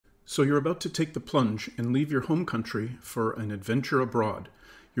So you're about to take the plunge and leave your home country for an adventure abroad.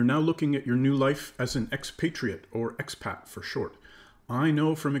 You're now looking at your new life as an expatriate, or expat for short. I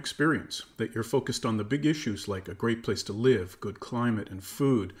know from experience that you're focused on the big issues like a great place to live, good climate and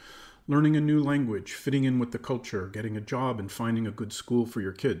food, learning a new language, fitting in with the culture, getting a job, and finding a good school for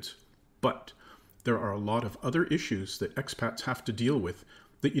your kids. But there are a lot of other issues that expats have to deal with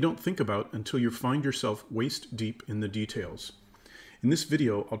that you don't think about until you find yourself waist deep in the details. In this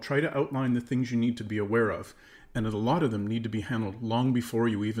video, I'll try to outline the things you need to be aware of, and a lot of them need to be handled long before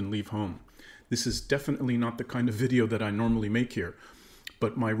you even leave home. This is definitely not the kind of video that I normally make here,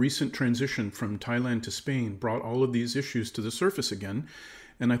 but my recent transition from Thailand to Spain brought all of these issues to the surface again,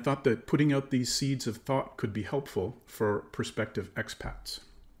 and I thought that putting out these seeds of thought could be helpful for prospective expats.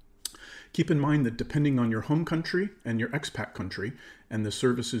 Keep in mind that depending on your home country and your expat country and the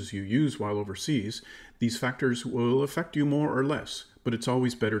services you use while overseas, these factors will affect you more or less, but it's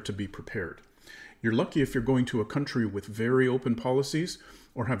always better to be prepared. You're lucky if you're going to a country with very open policies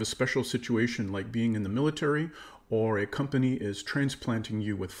or have a special situation like being in the military or a company is transplanting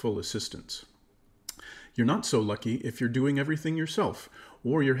you with full assistance. You're not so lucky if you're doing everything yourself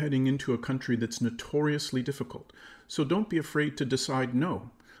or you're heading into a country that's notoriously difficult. So don't be afraid to decide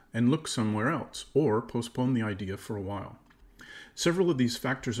no and look somewhere else, or postpone the idea for a while. Several of these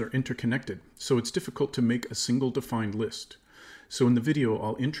factors are interconnected, so it's difficult to make a single defined list. So in the video,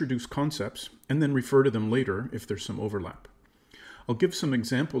 I'll introduce concepts and then refer to them later if there's some overlap. I'll give some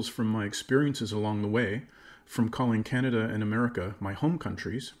examples from my experiences along the way, from calling Canada and America my home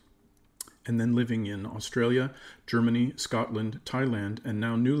countries, and then living in Australia, Germany, Scotland, Thailand, and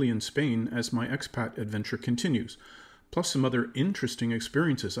now newly in Spain as my expat adventure continues, plus some other interesting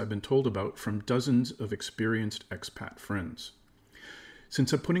experiences I've been told about from dozens of experienced expat friends.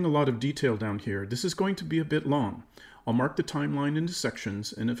 Since I'm putting a lot of detail down here, this is going to be a bit long. I'll mark the timeline into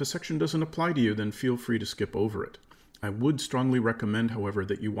sections, and if a section doesn't apply to you, then feel free to skip over it. I would strongly recommend, however,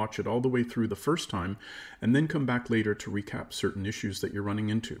 that you watch it all the way through the first time, and then come back later to recap certain issues that you're running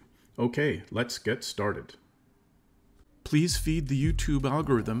into. Okay, let's get started. Please feed the YouTube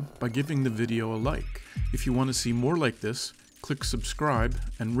algorithm by giving the video a like. If you want to see more like this, click subscribe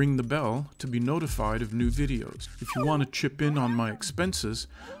and ring the bell to be notified of new videos. If you want to chip in on my expenses,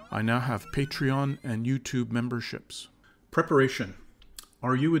 I now have Patreon and YouTube memberships. Preparation.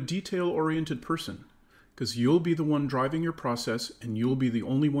 Are you a detail-oriented person? Because you'll be the one driving your process and you'll be the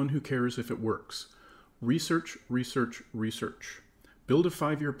only one who cares if it works. Research, research, research. Build a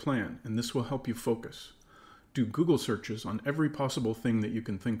 5-year plan, and this will help you focus. Do Google searches on every possible thing that you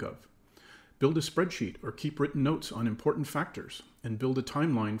can think of. Build a spreadsheet or keep written notes on important factors, and build a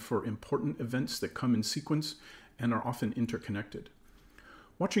timeline for important events that come in sequence and are often interconnected.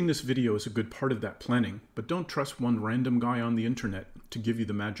 Watching this video is a good part of that planning, but don't trust one random guy on the internet to give you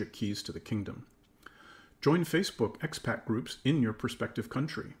the magic keys to the kingdom. Join Facebook expat groups in your prospective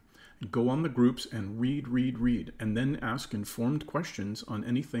country. Go on the groups and read, and then ask informed questions on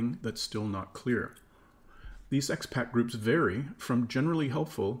anything that's still not clear. These expat groups vary from generally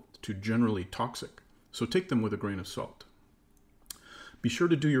helpful to generally toxic, so take them with a grain of salt. Be sure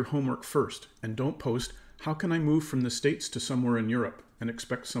to do your homework first, and don't post, "How can I move from the States to somewhere in Europe?" and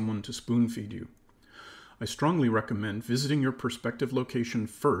expect someone to spoon feed you. I strongly recommend visiting your prospective location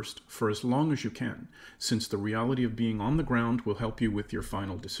first for as long as you can, since the reality of being on the ground will help you with your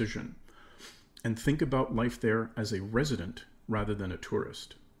final decision. And think about life there as a resident rather than a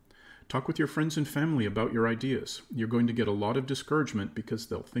tourist. Talk with your friends and family about your ideas. You're going to get a lot of discouragement because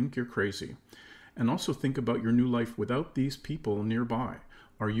they'll think you're crazy. And also think about your new life without these people nearby.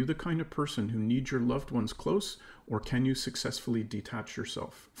 Are you the kind of person who needs your loved ones close, or can you successfully detach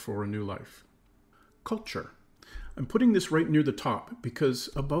yourself for a new life? Culture. I'm putting this right near the top because,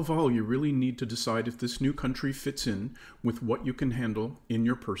 above all, you really need to decide if this new country fits in with what you can handle in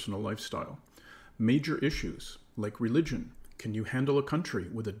your personal lifestyle. Major issues like religion. Can you handle a country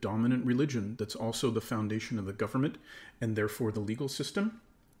with a dominant religion that's also the foundation of the government and therefore the legal system?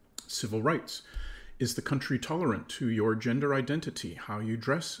 Civil rights. Is the country tolerant to your gender identity, how you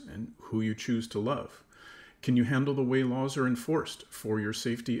dress, and who you choose to love? Can you handle the way laws are enforced for your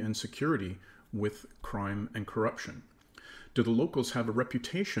safety and security with crime and corruption? Do the locals have a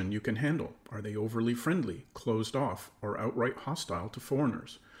reputation you can handle? Are they overly friendly, closed off, or outright hostile to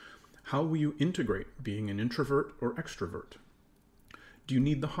foreigners? How will you integrate being an introvert or extrovert? Do you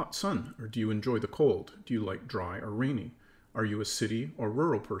need the hot sun, or do you enjoy the cold? Do you like dry or rainy? Are you a city or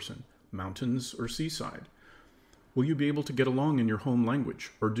rural person, mountains or seaside? Will you be able to get along in your home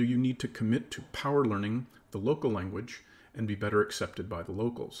language, or do you need to commit to power learning the local language and be better accepted by the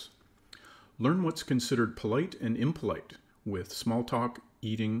locals? Learn what's considered polite and impolite with small talk,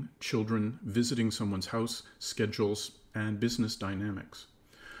 eating, children, visiting someone's house, schedules, and business dynamics?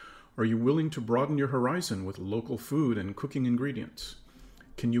 Are you willing to broaden your horizon with local food and cooking ingredients?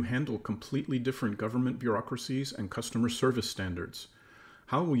 Can you handle completely different government bureaucracies and customer service standards?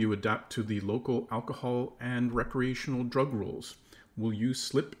 How will you adapt to the local alcohol and recreational drug rules? Will you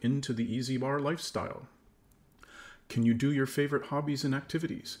slip into the easy bar lifestyle? Can you do your favorite hobbies and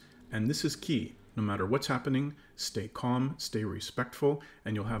activities? And this is key. No matter what's happening, stay calm, stay respectful,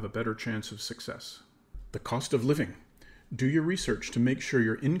 and you'll have a better chance of success. The cost of living. Do your research to make sure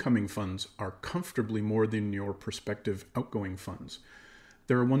your incoming funds are comfortably more than your prospective outgoing funds.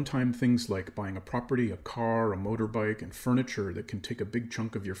 There are one-time things like buying a property, a car, a motorbike, and furniture that can take a big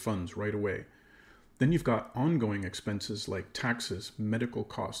chunk of your funds right away. Then you've got ongoing expenses like taxes, medical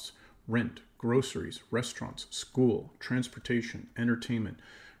costs, rent, groceries, restaurants, school, transportation, entertainment,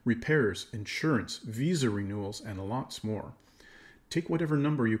 repairs, insurance, visa renewals, and lots more. Take whatever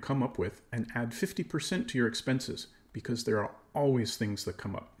number you come up with and add 50% to your expenses, because there are always things that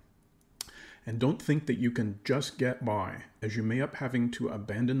come up. And don't think that you can just get by, as you may end up having to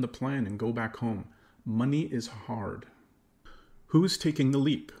abandon the plan and go back home. Money is hard. Who is taking the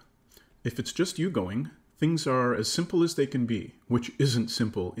leap? If it's just you going, things are as simple as they can be, which isn't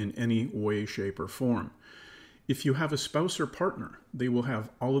simple in any way, shape, or form. If you have a spouse or partner, they will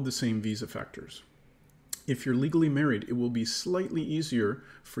have all of the same visa factors. If you're legally married, it will be slightly easier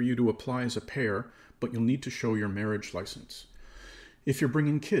for you to apply as a pair, but you'll need to show your marriage license. If you're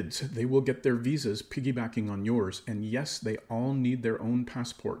bringing kids, they will get their visas piggybacking on yours, and yes, they all need their own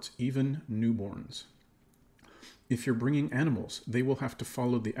passports, even newborns. If you're bringing animals, they will have to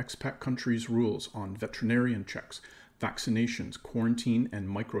follow the expat country's rules on veterinarian checks, vaccinations, quarantine, and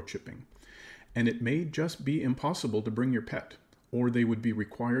microchipping. And it may just be impossible to bring your pet, or they would be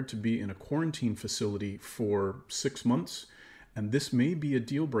required to be in a quarantine facility for 6 months, and this may be a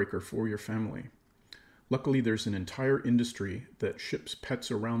deal breaker for your family. Luckily, there's an entire industry that ships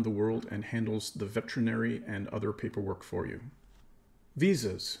pets around the world and handles the veterinary and other paperwork for you.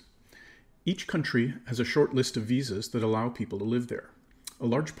 Visas. Each country has a short list of visas that allow people to live there. A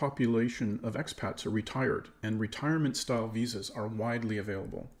large population of expats are retired, and retirement-style visas are widely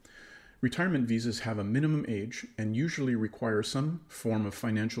available. Retirement visas have a minimum age and usually require some form of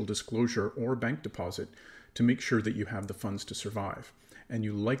financial disclosure or bank deposit to make sure that you have the funds to survive, and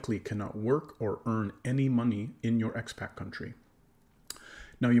you likely cannot work or earn any money in your expat country.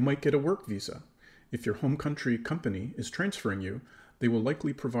 Now, you might get a work visa. If your home country company is transferring you, they will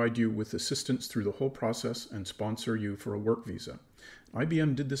likely provide you with assistance through the whole process and sponsor you for a work visa.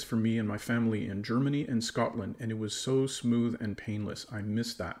 IBM did this for me and my family in Germany and Scotland, and it was so smooth and painless. I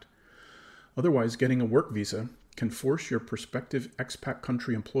miss that. Otherwise, getting a work visa can force your prospective expat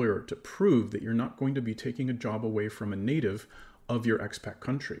country employer to prove that you're not going to be taking a job away from a native of your expat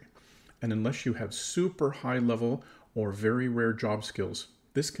country. And unless you have super high level or very rare job skills,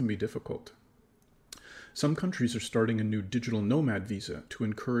 this can be difficult. Some countries are starting a new digital nomad visa to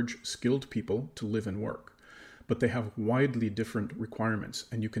encourage skilled people to live and work, but they have widely different requirements,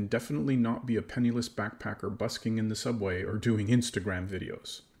 and you can definitely not be a penniless backpacker busking in the subway or doing Instagram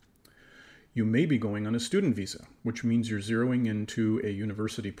videos. You may be going on a student visa, which means you're zeroing into a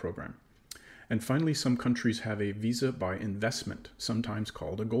university program. And finally, some countries have a visa by investment, sometimes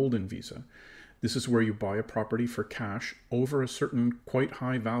called a golden visa. This is where you buy a property for cash over a certain quite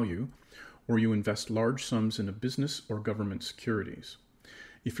high value, or you invest large sums in a business or government securities.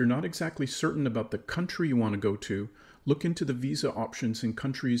 If you're not exactly certain about the country you want to go to, look into the visa options in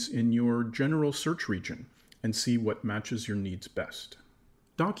countries in your general search region and see what matches your needs best.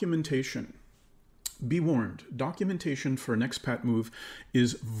 Documentation. Be warned, documentation for an expat move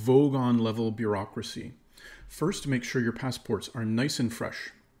is Vogon-level bureaucracy. First, make sure your passports are nice and fresh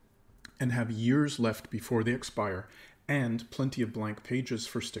and have years left before they expire, and plenty of blank pages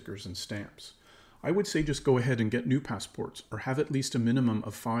for stickers and stamps. I would say just go ahead and get new passports, or have at least a minimum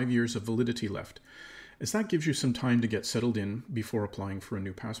of 5 years of validity left, as that gives you some time to get settled in before applying for a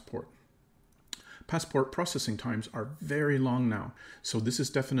new passport. Passport processing times are very long now, so this is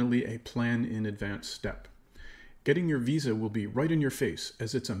definitely a plan in advance step. Getting your visa will be right in your face,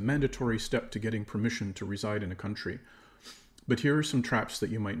 as it's a mandatory step to getting permission to reside in a country. But here are some traps that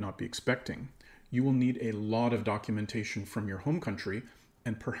you might not be expecting. You will need a lot of documentation from your home country,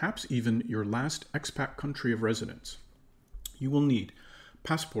 and perhaps even your last expat country of residence. You will need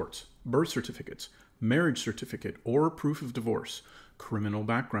passports, birth certificates, marriage certificate or proof of divorce, criminal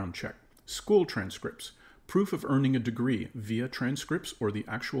background check, school transcripts, proof of earning a degree via transcripts or the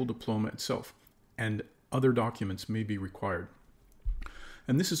actual diploma itself, and other documents may be required.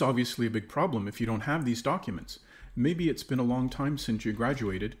 And this is obviously a big problem if you don't have these documents. Maybe it's been a long time since you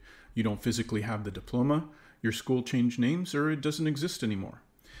graduated, you don't physically have the diploma, your school changed names, or it doesn't exist anymore.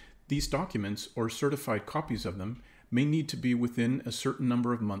 These documents, or certified copies of them, may need to be within a certain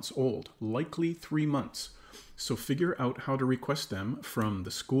number of months old, likely 3 months. So figure out how to request them from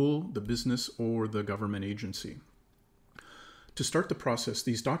the school, the business, or the government agency. To start the process,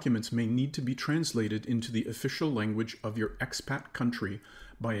 these documents may need to be translated into the official language of your expat country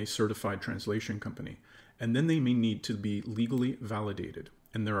by a certified translation company, and then they may need to be legally validated.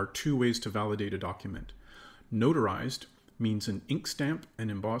 And there are 2 ways to validate a document. Notarized means an ink stamp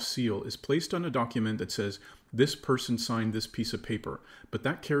and embossed seal is placed on a document that says this person signed this piece of paper, but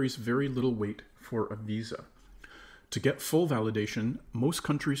that carries very little weight for a visa. To get full validation, most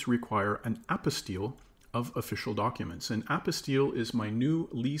countries require an apostille of official documents. And apostille is my new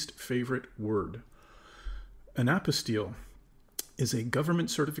least favorite word. An apostille is a government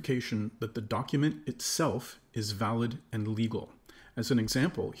certification that the document itself is valid and legal. As an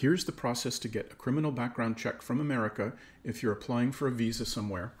example, here's the process to get a criminal background check from America if you're applying for a visa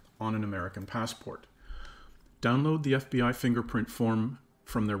somewhere on an American passport. Download the FBI fingerprint form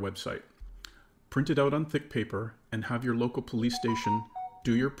from their website. Print it out on thick paper and have your local police station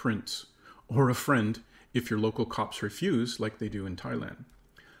do your prints, or a friend if your local cops refuse, like they do in Thailand.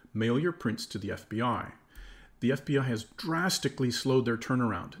 Mail your prints to the FBI. The FBI has drastically slowed their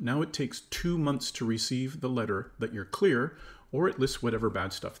turnaround. Now it takes 2 months to receive the letter that you're clear, or it lists whatever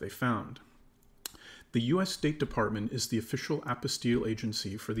bad stuff they found. The US State Department is the official apostille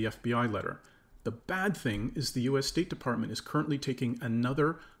agency for the FBI letter. The bad thing is the US State Department is currently taking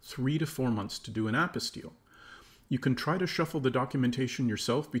another 3 to 4 months to do an apostille. You can try to shuffle the documentation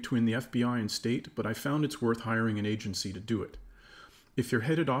yourself between the FBI and state, but I found it's worth hiring an agency to do it. If you're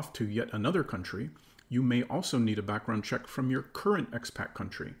headed off to yet another country, you may also need a background check from your current expat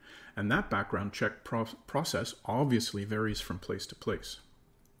country, and that background check process obviously varies from place to place.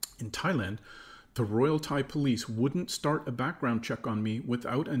 In Thailand, the Royal Thai Police wouldn't start a background check on me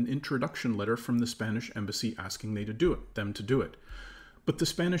without an introduction letter from the Spanish embassy asking them to do it. But the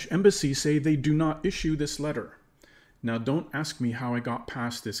Spanish embassy say they do not issue this letter. Now don't ask me how I got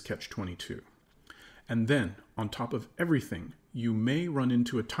past this catch-22. And then, on top of everything, you may run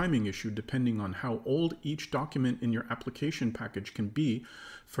into a timing issue depending on how old each document in your application package can be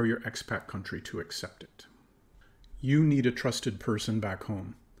for your expat country to accept it. You need a trusted person back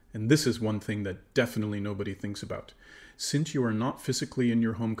home. And this is one thing that definitely nobody thinks about. Since you are not physically in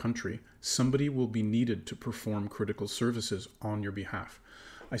your home country, somebody will be needed to perform critical services on your behalf.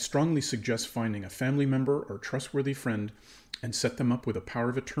 I strongly suggest finding a family member or trustworthy friend and set them up with a power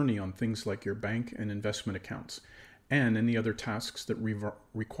of attorney on things like your bank and investment accounts, and any other tasks that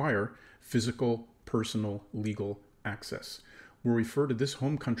require physical, personal, legal access. We'll refer to this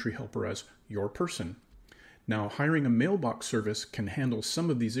home country helper as your person. Now, hiring a mailbox service can handle some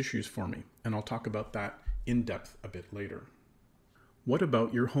of these issues for me, and I'll talk about that in depth a bit later. What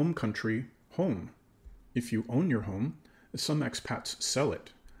about your home country home? If you own your home, some expats sell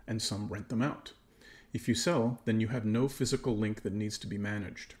it, and some rent them out. If you sell, then you have no physical link that needs to be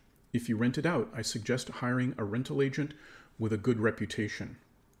managed. If you rent it out, I suggest hiring a rental agent with a good reputation.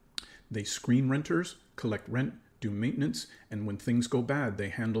 They screen renters, collect rent, do maintenance, and when things go bad, they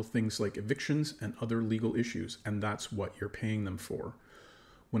handle things like evictions and other legal issues, and that's what you're paying them for.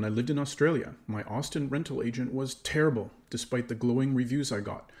 When I lived in Australia, my Austin rental agent was terrible, despite the glowing reviews I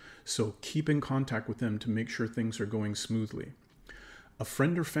got, so keep in contact with them to make sure things are going smoothly. A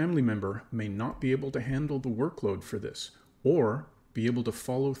friend or family member may not be able to handle the workload for this, or be able to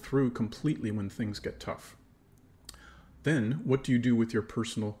follow through completely when things get tough. Then, what do you do with your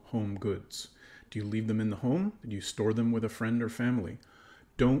personal home goods? Do you leave them in the home? Do you store them with a friend or family?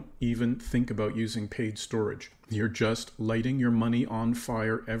 Don't even think about using paid storage. You're just lighting your money on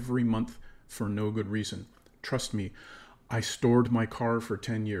fire every month for no good reason. Trust me, I stored my car for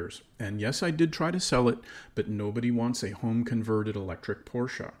 10 years. And yes, I did try to sell it, but nobody wants a home-converted electric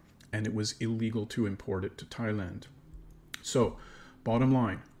Porsche. And it was illegal to import it to Thailand. So, bottom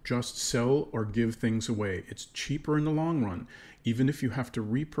line, just sell or give things away. It's cheaper in the long run, even if you have to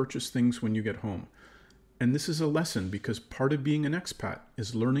repurchase things when you get home. And this is a lesson because part of being an expat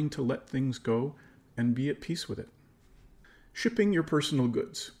is learning to let things go and be at peace with it. Shipping your personal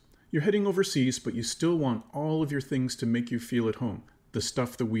goods. You're heading overseas, but you still want all of your things to make you feel at home. The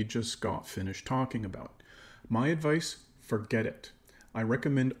stuff that we just got finished talking about. My advice, forget it. I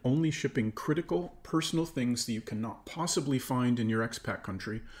recommend only shipping critical, personal things that you cannot possibly find in your expat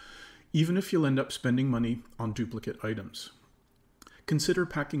country, even if you'll end up spending money on duplicate items. Consider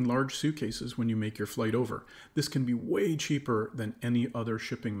packing large suitcases when you make your flight over. This can be way cheaper than any other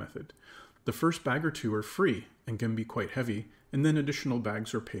shipping method. The first bag or two are free and can be quite heavy, and then additional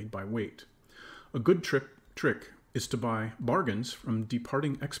bags are paid by weight. A good trick is to buy bargains from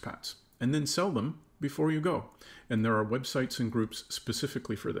departing expats and then sell them before you go. And there are websites and groups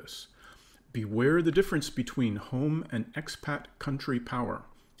specifically for this. Beware the difference between home and expat country power,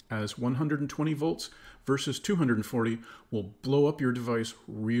 as 120 volts versus 240 will blow up your device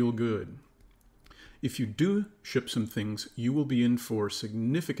real good. If you do ship some things, you will be in for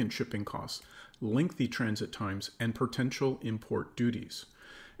significant shipping costs, lengthy transit times, and potential import duties.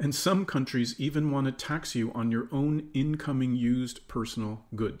 And some countries even want to tax you on your own incoming used personal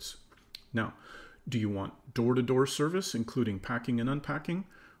goods. Now, do you want door-to-door service, including packing and unpacking?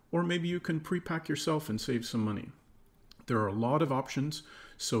 Or maybe you can pre-pack yourself and save some money. There are a lot of options,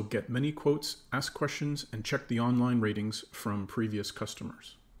 so get many quotes, ask questions, and check the online ratings from previous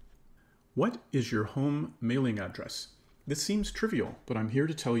customers. What is your home mailing address? This seems trivial, but I'm here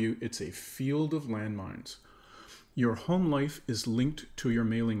to tell you it's a field of landmines. Your home life is linked to your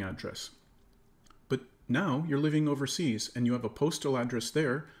mailing address. But now you're living overseas and you have a postal address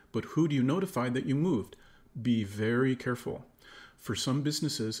there, but who do you notify that you moved? Be very careful. For some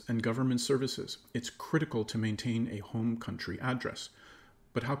businesses and government services, it's critical to maintain a home country address.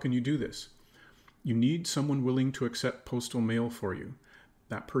 But how can you do this? You need someone willing to accept postal mail for you.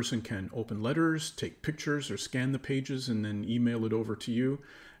 That person can open letters, take pictures, or scan the pages and then email it over to you,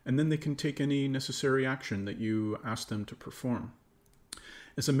 and then they can take any necessary action that you ask them to perform.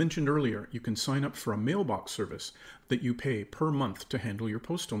 As I mentioned earlier, you can sign up for a mailbox service that you pay per month to handle your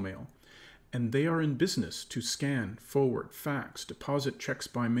postal mail. And they are in business to scan, forward, fax, deposit checks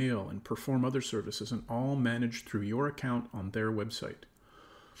by mail, and perform other services, and all managed through your account on their website.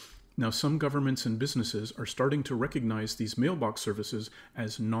 Now, some governments and businesses are starting to recognize these mailbox services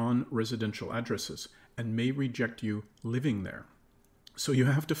as non-residential addresses and may reject you living there. So you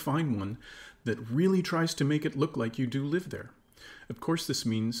have to find one that really tries to make it look like you do live there. Of course, this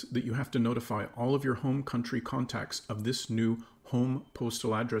means that you have to notify all of your home country contacts of this new home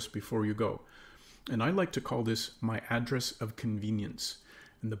postal address before you go. And I like to call this my address of convenience.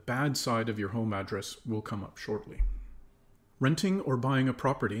 And the bad side of your home address will come up shortly. Renting or buying a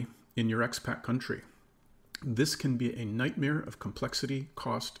property in your expat country. This can be a nightmare of complexity,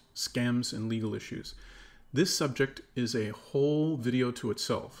 cost, scams, and legal issues. This subject is a whole video to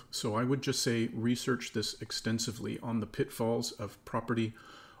itself, so I would just say research this extensively on the pitfalls of property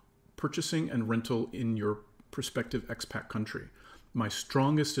purchasing and rental in your prospective expat country. My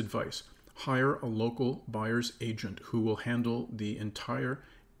strongest advice, hire a local buyer's agent who will handle the entire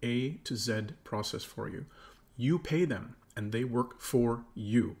A to Z process for you. You pay them and they work for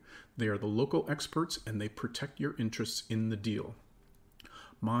you. They are the local experts and they protect your interests in the deal.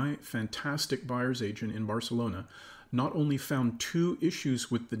 My fantastic buyer's agent in Barcelona not only found 2 issues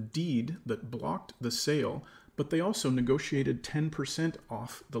with the deed that blocked the sale, but they also negotiated 10%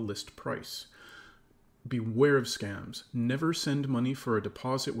 off the list price. Beware of scams. Never send money for a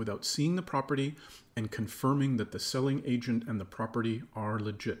deposit without seeing the property and confirming that the selling agent and the property are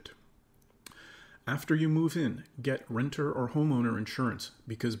legit. After you move in, get renter or homeowner insurance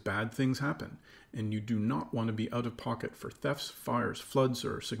because bad things happen and you do not want to be out of pocket for thefts, fires, floods,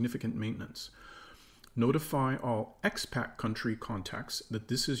 or significant maintenance. Notify all expat country contacts that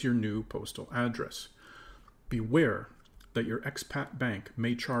this is your new postal address. Beware that your expat bank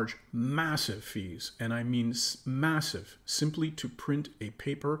may charge massive fees, and I mean massive, simply to print a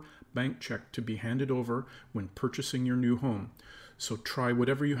paper bank check to be handed over when purchasing your new home. So try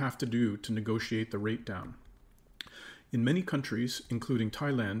whatever you have to do to negotiate the rate down. In many countries, including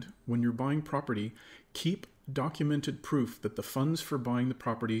Thailand, when you're buying property, keep documented proof that the funds for buying the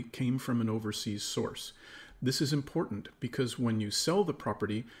property came from an overseas source. This is important because when you sell the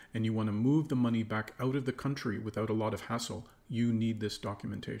property and you want to move the money back out of the country without a lot of hassle, you need this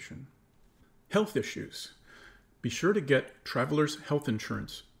documentation. Health issues. Be sure to get traveler's health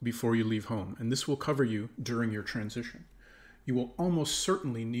insurance before you leave home, and this will cover you during your transition. You will almost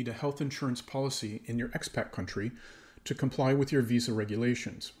certainly need a health insurance policy in your expat country to comply with your visa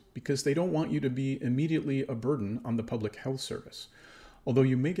regulations, because they don't want you to be immediately a burden on the public health service, although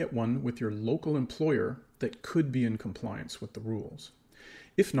you may get one with your local employer that could be in compliance with the rules.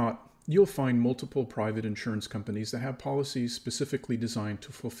 If not, you'll find multiple private insurance companies that have policies specifically designed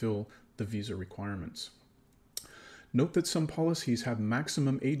to fulfill the visa requirements. Note that some policies have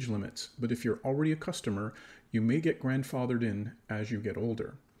maximum age limits, but if you're already a customer, you may get grandfathered in as you get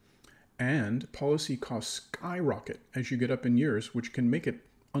older. And policy costs skyrocket as you get up in years, which can make it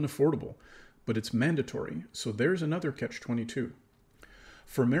unaffordable, but it's mandatory, so there's another catch-22.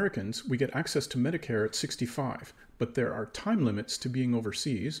 For Americans, we get access to Medicare at 65, but there are time limits to being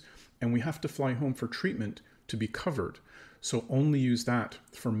overseas, and we have to fly home for treatment to be covered, so only use that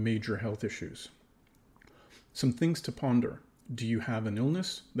for major health issues. Some things to ponder. Do you have an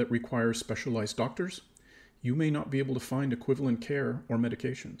illness that requires specialized doctors? You may not be able to find equivalent care or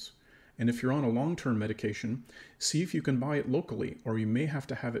medications. And if you're on a long-term medication, see if you can buy it locally, or you may have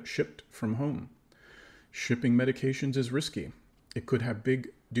to have it shipped from home. Shipping medications is risky. It could have big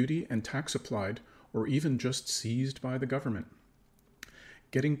duty and tax applied, or even just seized by the government.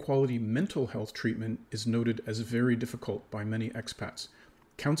 Getting quality mental health treatment is noted as very difficult by many expats.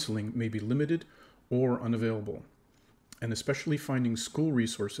 Counseling may be limited or unavailable. And especially finding school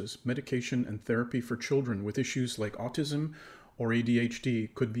resources, medication, and therapy for children with issues like autism or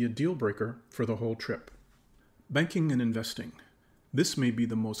ADHD could be a deal breaker for the whole trip. Banking and investing. This may be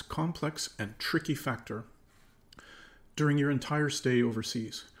the most complex and tricky factor. During your entire stay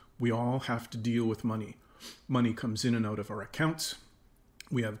overseas, we all have to deal with money. Money comes in and out of our accounts.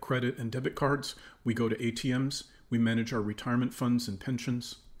 We have credit and debit cards. We go to ATMs. We manage our retirement funds and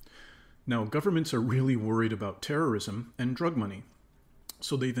pensions. Now, governments are really worried about terrorism and drug money,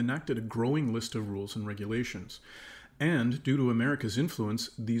 so they've enacted a growing list of rules and regulations. And due to America's influence,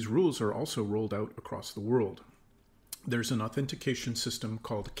 these rules are also rolled out across the world. There's an authentication system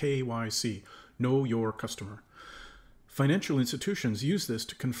called KYC, Know Your Customer. Financial institutions use this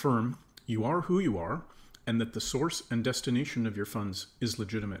to confirm you are who you are and that the source and destination of your funds is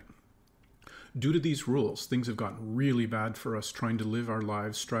legitimate. Due to these rules, things have gotten really bad for us trying to live our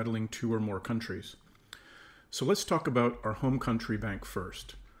lives straddling 2 or more countries. So let's talk about our home country bank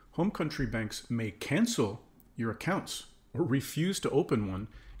first. Home country banks may cancel your accounts or refuse to open one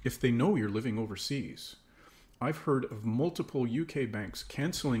if they know you're living overseas. I've heard of multiple UK banks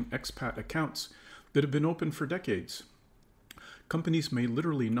canceling expat accounts that have been open for decades. Companies may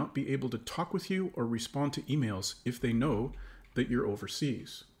literally not be able to talk with you or respond to emails if they know that you're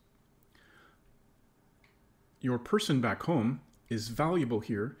overseas. Your person back home is valuable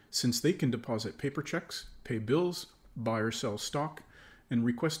here since they can deposit paper checks, pay bills, buy or sell stock, and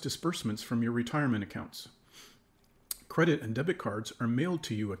request disbursements from your retirement accounts. Credit and debit cards are mailed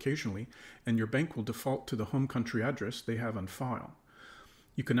to you occasionally, and your bank will default to the home country address they have on file.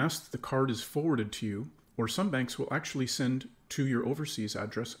 You can ask that the card is forwarded to you, or some banks will actually send to your overseas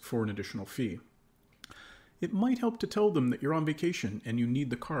address for an additional fee. It might help to tell them that you're on vacation and you need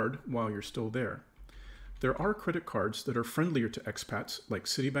the card while you're still there. There are credit cards that are friendlier to expats like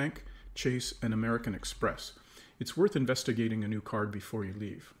Citibank, Chase, and American Express. It's worth investigating a new card before you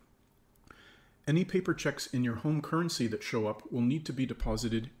leave. Any paper checks in your home currency that show up will need to be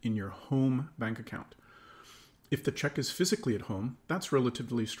deposited in your home bank account. If the check is physically at home, that's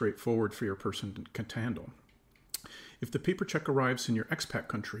relatively straightforward for your person to handle. If the paper check arrives in your expat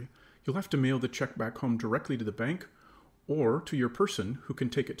country, you'll have to mail the check back home directly to the bank or to your person who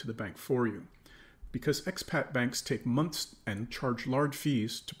can take it to the bank for you. Because expat banks take months and charge large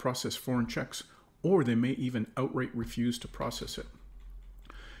fees to process foreign checks, or they may even outright refuse to process it.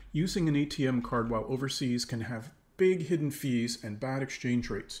 Using an ATM card while overseas can have big hidden fees and bad exchange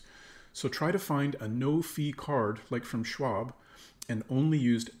rates, so try to find a no-fee card like from Schwab and only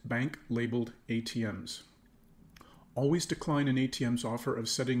use bank-labeled ATMs. Always decline an ATM's offer of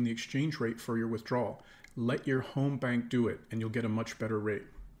setting the exchange rate for your withdrawal. Let your home bank do it and you'll get a much better rate.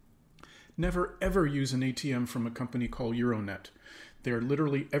 Never ever use an ATM from a company called Euronet. They are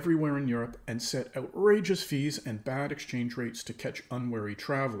literally everywhere in Europe and set outrageous fees and bad exchange rates to catch unwary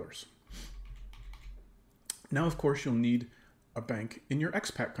travelers. Now, of course, you'll need a bank in your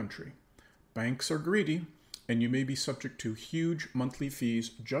expat country. Banks are greedy, and you may be subject to huge monthly fees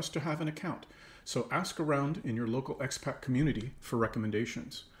just to have an account. So ask around in your local expat community for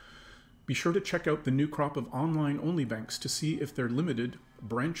recommendations. Be sure to check out the new crop of online-only banks to see if their limited,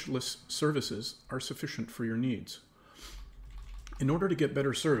 branchless services are sufficient for your needs. In order to get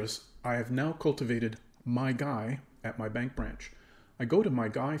better service, I have now cultivated My Guy at my bank branch. I go to My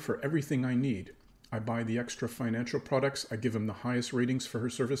Guy for everything I need. I buy the extra financial products, I give him the highest ratings for her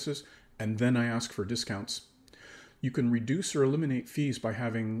services, and then I ask for discounts. You can reduce or eliminate fees by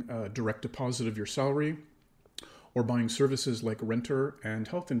having a direct deposit of your salary or buying services like renter and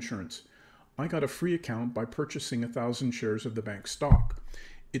health insurance. I got a free account by purchasing 1,000 shares of the bank stock.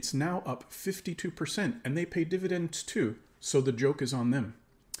 It's now up 52% and they pay dividends too, so the joke is on them.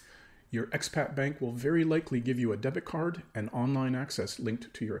 Your expat bank will very likely give you a debit card and online access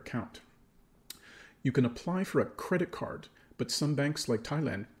linked to your account. You can apply for a credit card, but some banks like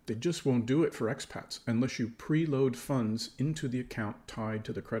Thailand, they just won't do it for expats unless you preload funds into the account tied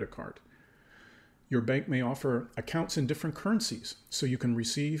to the credit card. Your bank may offer accounts in different currencies, so you can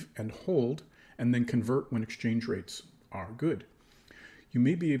receive and hold and then convert when exchange rates are good. You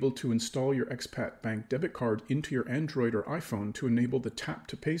may be able to install your Expat Bank debit card into your Android or iPhone to enable the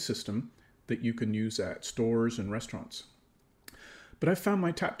tap-to-pay system that you can use at stores and restaurants. But I found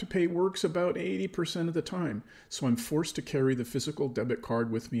my tap-to-pay works about 80% of the time, so I'm forced to carry the physical debit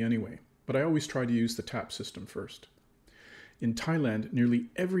card with me anyway. But I always try to use the tap system first. In Thailand, nearly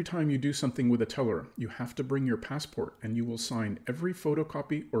every time you do something with a teller, you have to bring your passport and you will sign every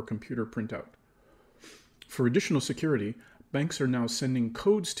photocopy or computer printout. For additional security, banks are now sending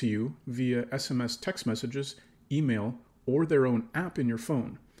codes to you via SMS text messages, email, or their own app in your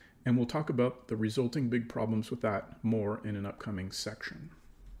phone. And we'll talk about the resulting big problems with that more in an upcoming section.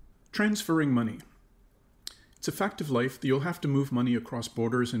 Transferring money. It's a fact of life that you'll have to move money across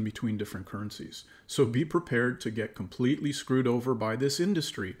borders and between different currencies. So be prepared to get completely screwed over by this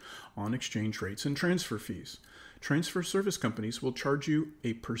industry on exchange rates and transfer fees. Transfer service companies will charge you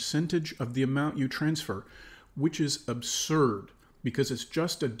a percentage of the amount you transfer, which is absurd because it's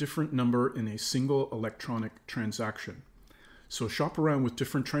just a different number in a single electronic transaction. So shop around with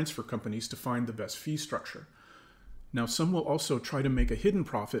different transfer companies to find the best fee structure. Now, some will also try to make a hidden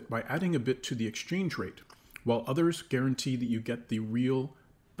profit by adding a bit to the exchange rate, while others guarantee that you get the real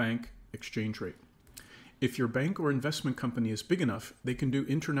bank exchange rate. If your bank or investment company is big enough, they can do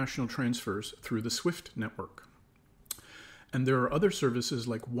international transfers through the SWIFT network. And there are other services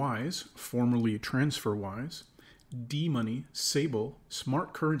like Wise, formerly TransferWise, D-Money, Sable,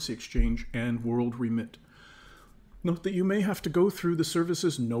 Smart Currency Exchange, and World Remit. Note that you may have to go through the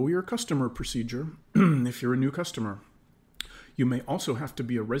service's Know Your Customer procedure if you're a new customer. You may also have to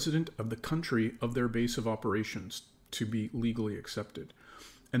be a resident of the country of their base of operations to be legally accepted.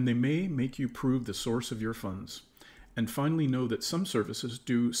 And they may make you prove the source of your funds. And finally, know that some services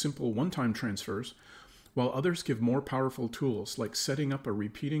do simple one-time transfers, while others give more powerful tools like setting up a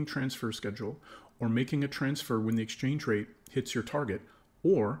repeating transfer schedule or making a transfer when the exchange rate hits your target,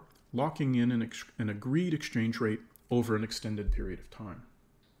 or locking in an agreed exchange rate over an extended period of time.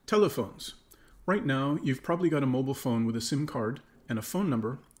 Telephones. Right now, you've probably got a mobile phone with a SIM card and a phone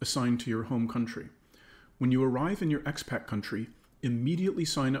number assigned to your home country. When you arrive in your expat country, immediately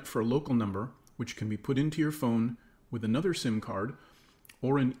sign up for a local number, which can be put into your phone with another SIM card,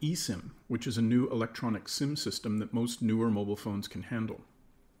 or an eSIM, which is a new electronic SIM system that most newer mobile phones can handle.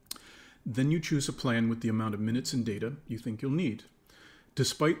 Then you choose a plan with the amount of minutes and data you think you'll need.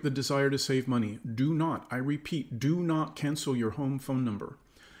 Despite the desire to save money, do not, I repeat, do not cancel your home phone number.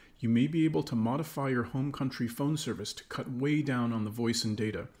 You may be able to modify your home country phone service to cut way down on the voice and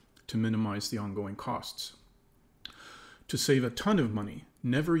data to minimize the ongoing costs. To save a ton of money,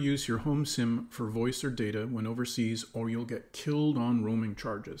 never use your home SIM for voice or data when overseas, or you'll get killed on roaming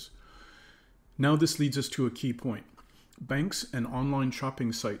charges. Now this leads us to a key point. Banks and online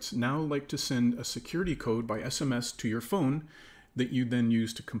shopping sites now like to send a security code by SMS to your phone that you then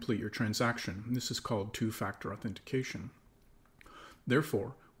use to complete your transaction. This is called two-factor authentication.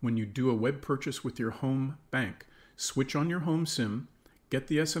 Therefore, when you do a web purchase with your home bank, switch on your home SIM, get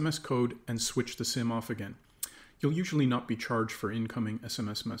the SMS code, and switch the SIM off again. You'll usually not be charged for incoming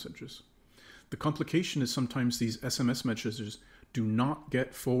SMS messages. The complication is sometimes these SMS messages do not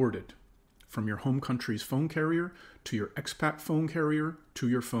get forwarded from your home country's phone carrier to your expat phone carrier to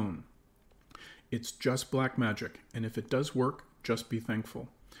your phone. It's just black magic, and if it does work, just be thankful.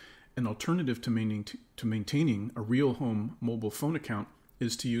 An alternative to maintaining a real home mobile phone account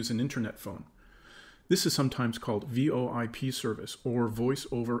is to use an internet phone. This is sometimes called VoIP service, or Voice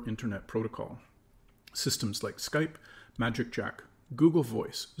over Internet Protocol. Systems like Skype, MagicJack, Google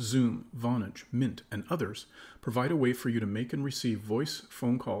Voice, Zoom, Vonage, Mint, and others provide a way for you to make and receive voice,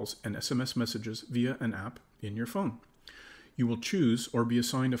 phone calls, and SMS messages via an app in your phone. You will choose or be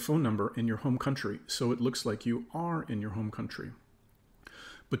assigned a phone number in your home country, so it looks like you are in your home country.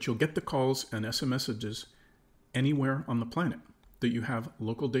 But you'll get the calls and SMS messages anywhere on the planet that you have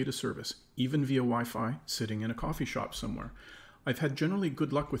local data service, even via Wi-Fi sitting in a coffee shop somewhere. I've had generally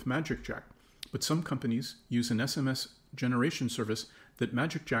good luck with MagicJack, but some companies use an SMS generation service that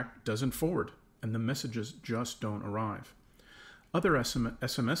MagicJack doesn't forward, and the messages just don't arrive. Other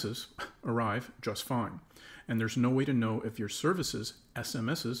SMSs arrive just fine, and there's no way to know if your service's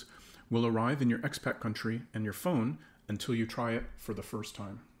SMSs will arrive in your expat country and your phone until you try it for the first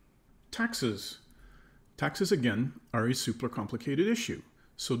time. Taxes. Taxes, again, are a super complicated issue,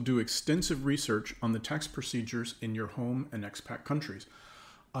 so do extensive research on the tax procedures in your home and expat countries.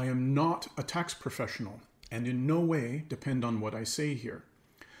 I am not a tax professional, and in no way depend on what I say here.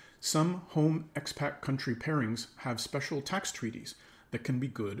 Some home expat country pairings have special tax treaties that can be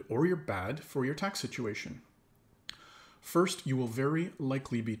good or you're bad for your tax situation. First, you will very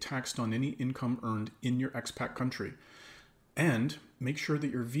likely be taxed on any income earned in your expat country. And make sure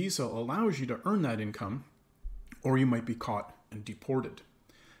that your visa allows you to earn that income, or you might be caught and deported.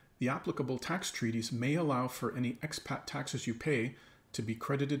 The applicable tax treaties may allow for any expat taxes you pay to be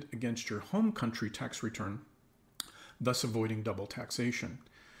credited against your home country tax return, thus avoiding double taxation.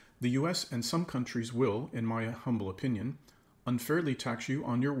 The US and some countries will, in my humble opinion, unfairly tax you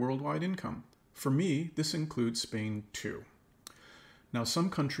on your worldwide income. For me, this includes Spain too. Now, some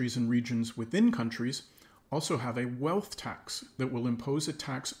countries and regions within countries also have a wealth tax that will impose a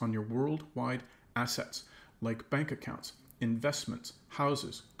tax on your worldwide assets, like bank accounts, investments,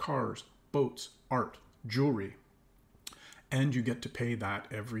 houses, cars, boats, art, jewelry. And you get to pay that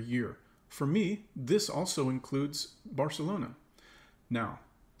every year. For me, this also includes Barcelona. Now,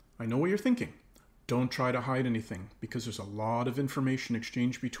 I know what you're thinking. Don't try to hide anything, because there's a lot of information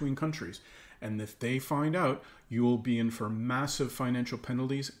exchanged between countries. And if they find out, you will be in for massive financial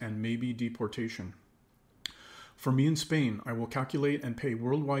penalties and maybe deportation. For me in Spain, I will calculate and pay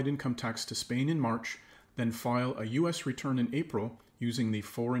worldwide income tax to Spain in March, then file a US return in April using the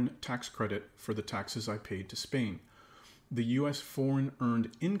foreign tax credit for the taxes I paid to Spain. The US foreign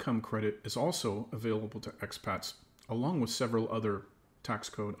earned income credit is also available to expats, along with several other tax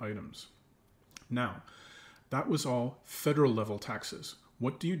code items. Now, that was all federal level taxes.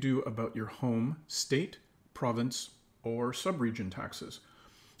 What do you do about your home, state, province, or subregion taxes?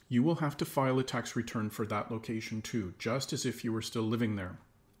 You will have to file a tax return for that location too, just as if you were still living there.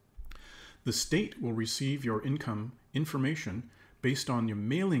 The state will receive your income information based on your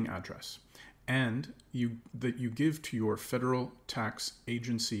mailing address and that you give to your federal tax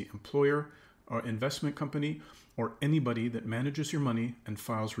agency employer or investment company or anybody that manages your money and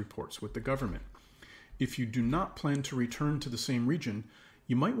files reports with the government. If you do not plan to return to the same region,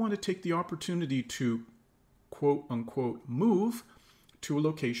 you might want to take the opportunity to quote unquote move to a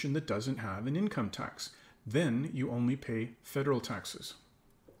location that doesn't have an income tax. Then you only pay federal taxes.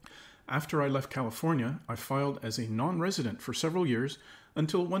 After I left California, I filed as a non-resident for several years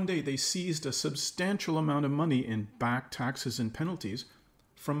until one day they seized a substantial amount of money in back taxes and penalties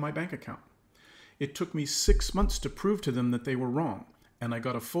from my bank account. It took me 6 months to prove to them that they were wrong, and I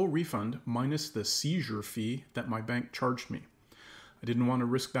got a full refund minus the seizure fee that my bank charged me. I didn't want to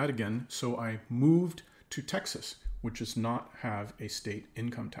risk that again, so I moved to Texas, which does not have a state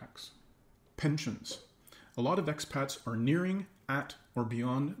income tax. Pensions. A lot of expats are nearing, at, or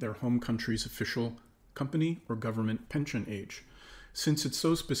beyond their home country's official company or government pension age. Since it's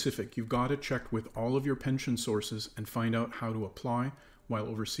so specific, you've got to check with all of your pension sources and find out how to apply while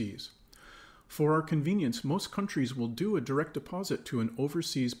overseas. For our convenience, most countries will do a direct deposit to an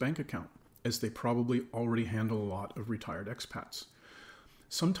overseas bank account, as they probably already handle a lot of retired expats.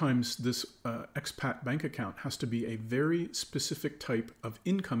 Sometimes this expat bank account has to be a very specific type of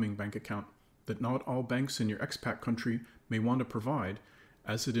incoming bank account that not all banks in your expat country may want to provide,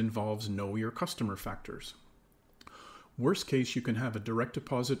 as it involves know your customer factors. Worst case, you can have a direct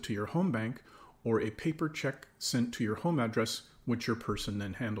deposit to your home bank or a paper check sent to your home address, which your person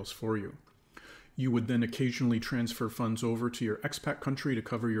then handles for you. You would then occasionally transfer funds over to your expat country to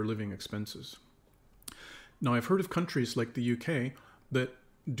cover your living expenses. Now, I've heard of countries like the UK that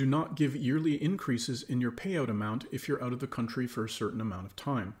do not give yearly increases in your payout amount if you're out of the country for a certain amount of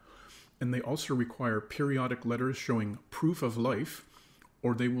time. And they also require periodic letters showing proof of life,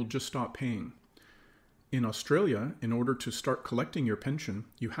 or they will just stop paying. In Australia, in order to start collecting your pension,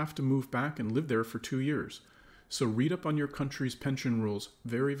 you have to move back and live there for 2 years. So read up on your country's pension rules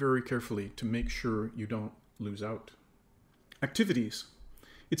very, very carefully to make sure you don't lose out. Activities.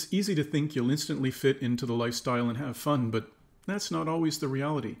 It's easy to think you'll instantly fit into the lifestyle and have fun, but that's not always the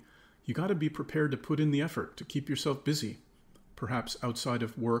reality. You got to be prepared to put in the effort to keep yourself busy, perhaps outside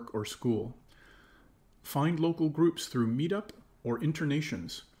of work or school. Find local groups through Meetup or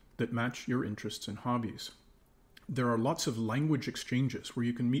internations that match your interests and hobbies. There are lots of language exchanges where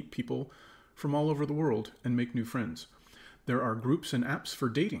you can meet people from all over the world and make new friends. There are groups and apps for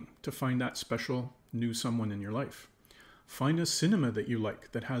dating to find that special new someone in your life. Find a cinema that you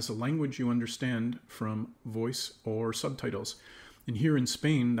like that has a language you understand from voice or subtitles. And here in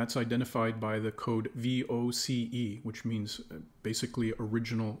Spain, that's identified by the code VOCE, which means basically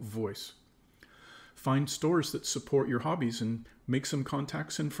original voice. Find stores that support your hobbies and make some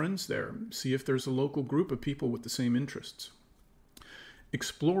contacts and friends there. See if there's a local group of people with the same interests.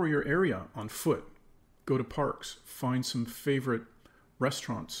 Explore your area on foot. Go to parks. Find some favorite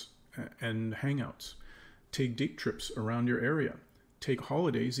restaurants and hangouts. Take date trips around your area. Take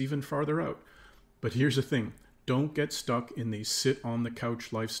holidays even farther out. But here's the thing. Don't get stuck in the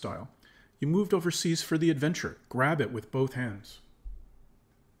sit-on-the-couch lifestyle. You moved overseas for the adventure. Grab it with both hands.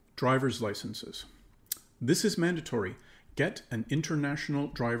 Driver's licenses. This is mandatory. Get an international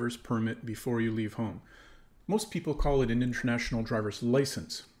driver's permit before you leave home. Most people call it an international driver's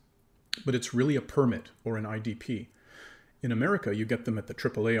license, but it's really a permit or an IDP. In America, you get them at the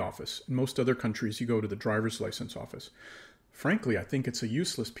AAA office. In most other countries, you go to the driver's license office. Frankly, I think it's a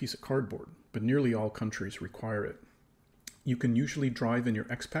useless piece of cardboard, but nearly all countries require it. You can usually drive in your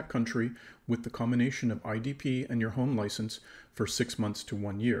expat country with the combination of IDP and your home license for 6 months to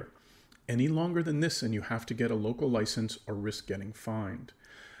 1 year. Any longer than this and you have to get a local license or risk getting fined.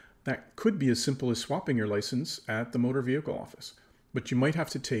 That could be as simple as swapping your license at the motor vehicle office, but you might have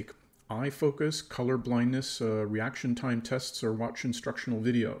to take eye focus, color blindness, reaction time tests, or watch instructional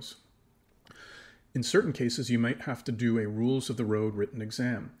videos. In certain cases, you might have to do a rules of the road written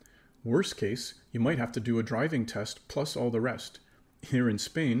exam. Worst case, you might have to do a driving test plus all the rest. Here in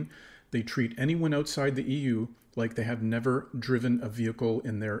Spain, they treat anyone outside the EU like they have never driven a vehicle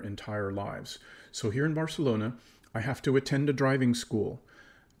in their entire lives. So here in Barcelona, I have to attend a driving school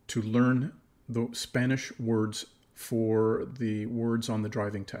to learn the Spanish words for the words on the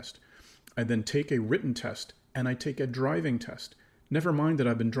driving test. I then take a written test and I take a driving test. Never mind that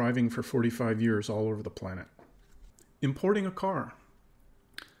I've been driving for 45 years all over the planet. Importing a car.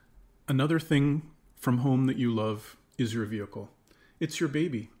 Another thing from home that you love is your vehicle. It's your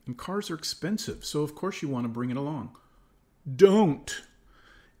baby, and cars are expensive, so of course you want to bring it along. Don't!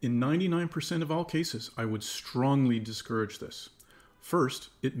 In 99% of all cases, I would strongly discourage this.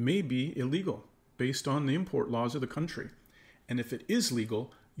 First, it may be illegal based on the import laws of the country. And if it is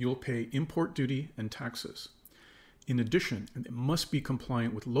legal, you'll pay import duty and taxes. In addition, it must be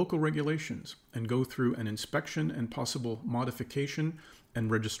compliant with local regulations and go through an inspection and possible modification and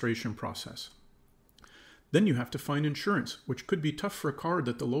registration process. Then you have to find insurance, which could be tough for a car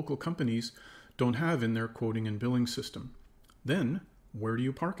that the local companies don't have in their quoting and billing system. Then, where do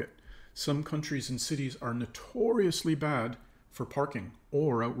you park it? Some countries and cities are notoriously bad for parking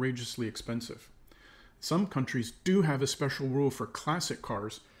or outrageously expensive. Some countries do have a special rule for classic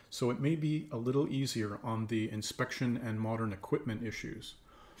cars, so it may be a little easier on the inspection and modern equipment issues.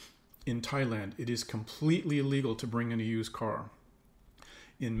 In Thailand, it is completely illegal to bring in a used car.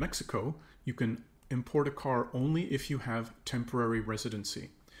 In Mexico, you can import a car only if you have temporary residency.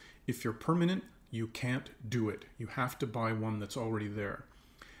 If you're permanent, you can't do it. You have to buy one that's already there.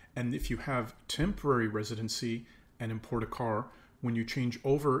 And if you have temporary residency and import a car, when you change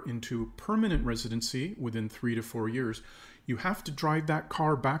over into permanent residency within 3 to 4 years, you have to drive that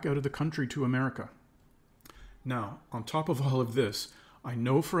car back out of the country to America. Now, on top of all of this, I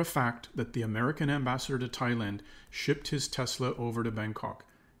know for a fact that the American ambassador to Thailand shipped his Tesla over to Bangkok.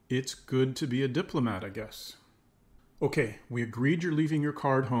 It's good to be a diplomat, I guess. Okay, we agreed you're leaving your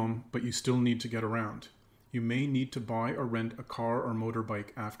car at home, but you still need to get around. You may need to buy or rent a car or motorbike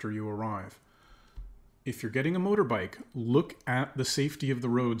after you arrive. If you're getting a motorbike, look at the safety of the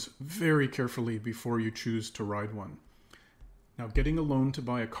roads very carefully before you choose to ride one. Now, getting a loan to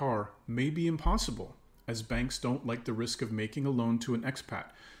buy a car may be impossible, as banks don't like the risk of making a loan to an expat,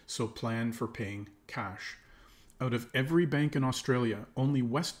 so plan for paying cash. Out of every bank in Australia, only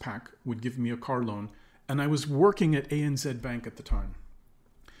Westpac would give me a car loan, and I was working at ANZ Bank at the time.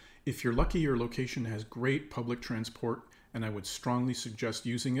 If you're lucky, your location has great public transport, and I would strongly suggest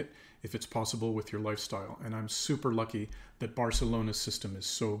using it if it's possible with your lifestyle. And I'm super lucky that Barcelona's system is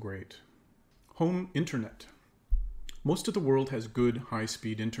so great. Home internet. Most of the world has good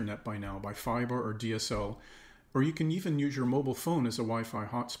high-speed internet by now, by fiber or DSL, or you can even use your mobile phone as a Wi-Fi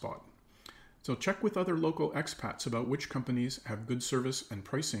hotspot. So check with other local expats about which companies have good service and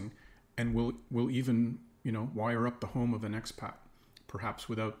pricing and will even, wire up the home of an expat. Perhaps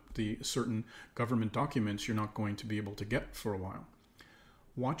without the certain government documents you're not going to be able to get for a while.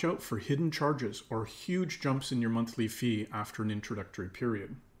 Watch out for hidden charges or huge jumps in your monthly fee after an introductory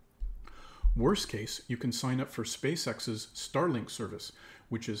period. Worst case, you can sign up for SpaceX's Starlink service,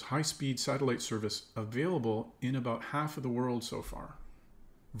 which is high-speed satellite service available in about half of the world so far.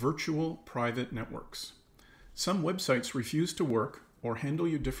 Virtual private networks. Some websites refuse to work or handle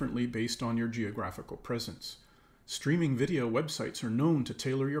you differently based on your geographical presence. Streaming video websites are known to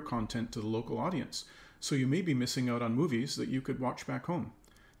tailor your content to the local audience, so you may be missing out on movies that you could watch back home.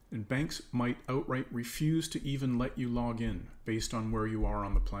 And banks might outright refuse to even let you log in based on where you are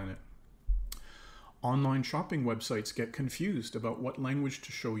on the planet. Online shopping websites get confused about what language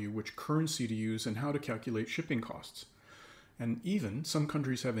to show you, which currency to use, and how to calculate shipping costs. And even some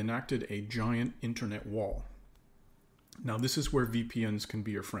countries have enacted a giant internet wall. Now, this is where VPNs can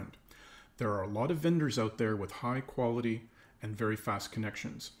be your friend. There are a lot of vendors out there with high quality and very fast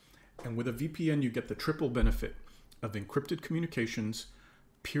connections. And with a VPN, you get the triple benefit of encrypted communications,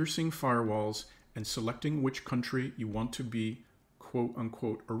 piercing firewalls, and selecting which country you want to be quote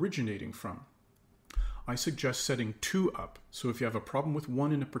unquote originating from. I suggest setting 2 up, so if you have a problem with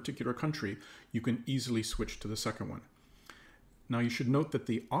one in a particular country, you can easily switch to the second one. Now you should note that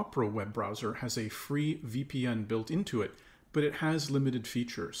the Opera web browser has a free VPN built into it, but it has limited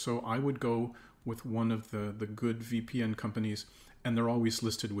features, so I would go with one of the good VPN companies, and they're always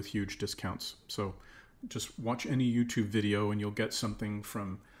listed with huge discounts. So just watch any YouTube video and you'll get something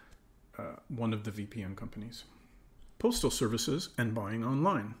from one of the VPN companies. Postal services and buying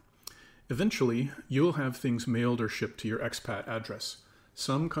online. Eventually, you'll have things mailed or shipped to your expat address.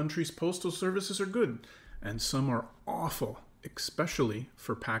 Some countries' postal services are good, and some are awful, especially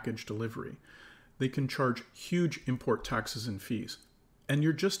for package delivery. They can charge huge import taxes and fees, and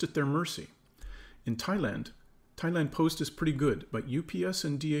you're just at their mercy. In Thailand Post is pretty good, but UPS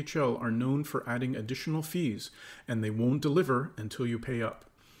and DHL are known for adding additional fees, and they won't deliver until you pay up.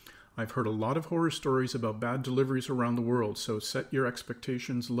 I've heard a lot of horror stories about bad deliveries around the world, so set your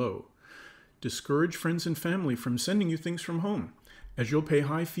expectations low. Discourage friends and family from sending you things from home, as you'll pay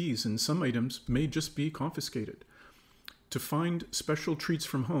high fees and some items may just be confiscated. To find special treats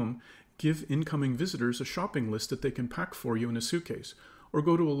from home, give incoming visitors a shopping list that they can pack for you in a suitcase, or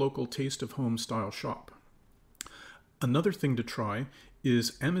go to a local Taste of Home style shop. Another thing to try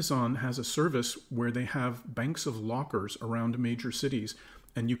is Amazon has a service where they have banks of lockers around major cities,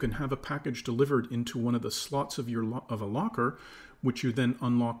 and you can have a package delivered into one of the slots of a locker, which you then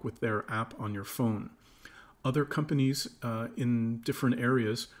unlock with their app on your phone. Other companies in different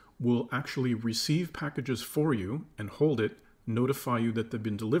areas will actually receive packages for you and hold it, notify you that they've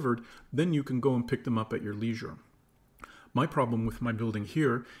been delivered, then you can go and pick them up at your leisure. My problem with my building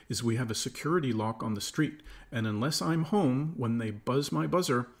here is we have a security lock on the street, and unless I'm home when they buzz my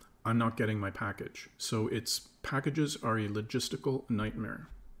buzzer, I'm not getting my package. So packages are a logistical nightmare.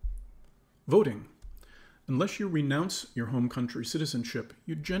 Voting. Unless you renounce your home country citizenship,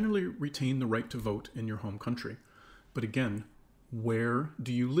 you generally retain the right to vote in your home country. But again, where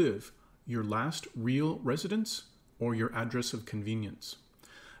do you live? Your last real residence or your address of convenience?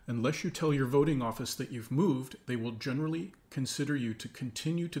 Unless you tell your voting office that you've moved, they will generally consider you to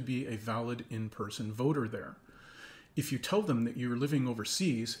continue to be a valid in-person voter there. If you tell them that you're living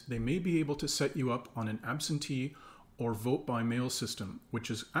overseas, they may be able to set you up on an absentee or vote by mail system, which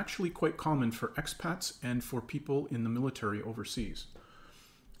is actually quite common for expats and for people in the military overseas.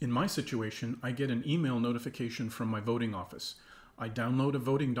 In my situation, I get an email notification from my voting office. I download a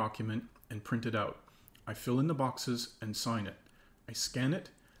voting document and print it out. I fill in the boxes and sign it. I scan it,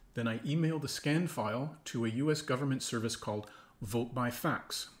 then I email the scanned file to a US government service called Vote by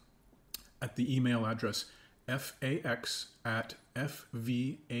Fax at the email address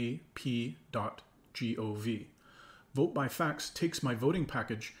fax@fvap.gov. Vote by Fax takes my voting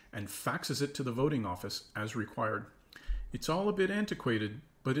package and faxes it to the voting office as required. It's all a bit antiquated,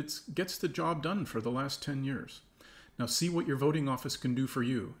 but it gets the job done for the last 10 years. Now see what your voting office can do for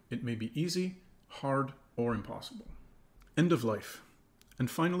you. It may be easy, hard, or impossible. End of life. And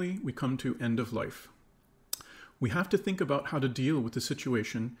finally, we come to end of life. We have to think about how to deal with the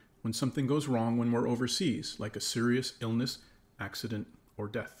situation when something goes wrong when we're overseas, like a serious illness, accident, or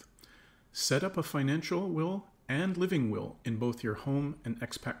death. Set up a financial will and living will in both your home and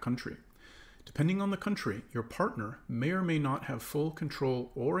expat country. Depending on the country, your partner may or may not have full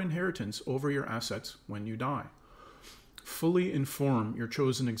control or inheritance over your assets when you die. Fully inform your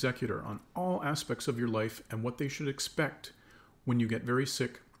chosen executor on all aspects of your life and what they should expect when you get very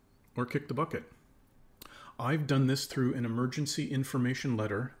sick or kick the bucket. I've done this through an emergency information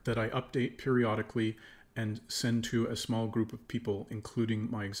letter that I update periodically and send to a small group of people, including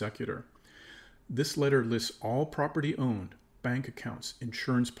my executor. This letter lists all property owned, bank accounts,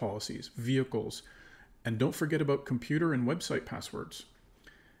 insurance policies, vehicles, and don't forget about computer and website passwords.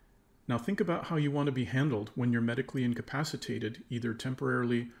 Now think about how you want to be handled when you're medically incapacitated, either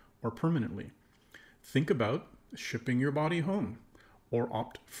temporarily or permanently. Think about shipping your body home or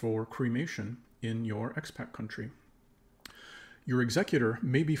opt for cremation in your expat country. Your executor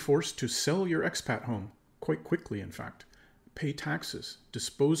may be forced to sell your expat home, quite quickly in fact, pay taxes,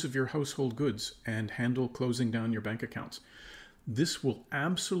 dispose of your household goods, and handle closing down your bank accounts. This will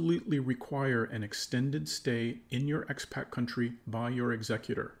absolutely require an extended stay in your expat country by your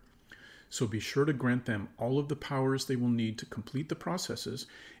executor. So be sure to grant them all of the powers they will need to complete the processes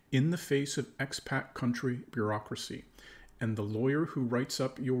in the face of expat country bureaucracy. And the lawyer who writes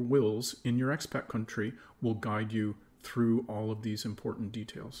up your wills in your expat country will guide you through all of these important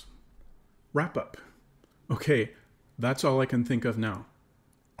details. Wrap up. Okay, that's all I can think of now.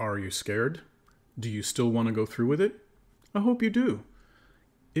 Are you scared? Do you still want to go through with it? I hope you do.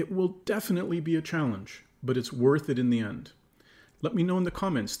 It will definitely be a challenge, but it's worth it in the end. Let me know in the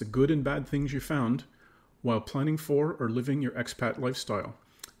comments the good and bad things you found while planning for or living your expat lifestyle.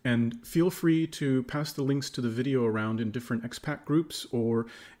 And feel free to pass the links to the video around in different expat groups or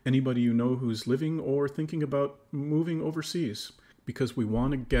anybody you know who's living or thinking about moving overseas, because we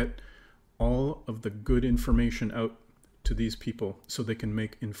want to get all of the good information out to these people so they can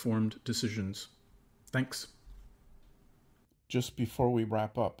make informed decisions. Thanks. Just before we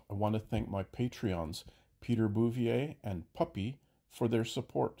wrap up, I want to thank my Patreons, Peter Bouvier and Puppy, for their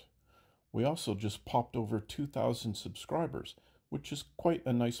support. We also just popped over 2,000 subscribers, which is quite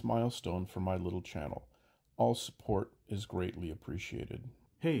a nice milestone for my little channel. All support is greatly appreciated.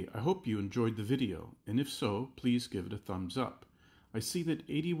 Hey, I hope you enjoyed the video, and if so, please give it a thumbs up. I see that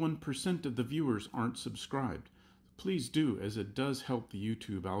 81% of the viewers aren't subscribed. Please do, as it does help the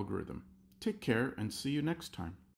YouTube algorithm. Take care and see you next time.